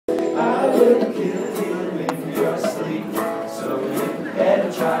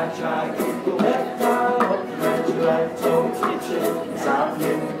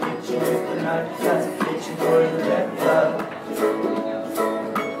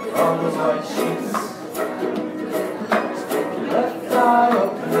on those white sheets. Stick your left eye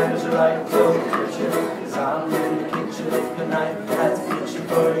open and your right toe twitching, 'cause I'm in the kitchen with the knife that's itching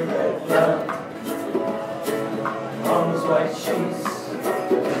for your red blood on those white sheets.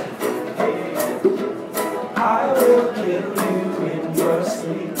 Hey, I will kill you in your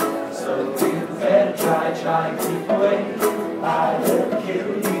sleep, so you better try and keep away. I will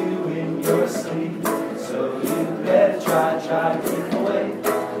kill you in your sleep, so you better try and keep away.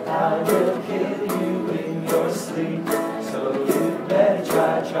 I will kill you in your sleep, so you better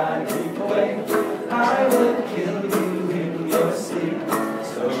try and keep away. I will kill you in your sleep,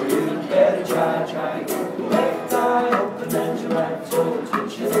 so you better try and keep away. Left eye open and your right toe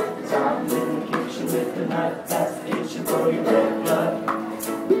twitching, 'cause I'm in the kitchen with the knife that's itching for your red blood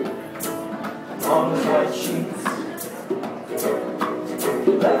on those white sheets.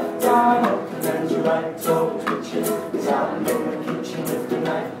 Left eye open and your right toe twitching, 'cause I'm in the kitchen with the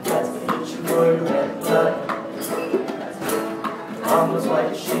knife that's itching for your red blood on those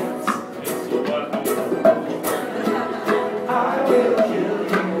white sheets. I will kill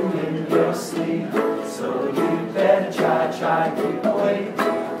you in your sleep, so you better try and keep away.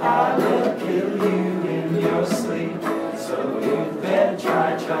 I will kill you in your sleep, so you better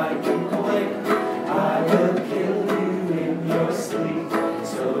try and keep away. I will kill you in your sleep,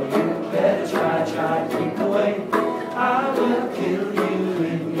 so you better try and keep away. I will kill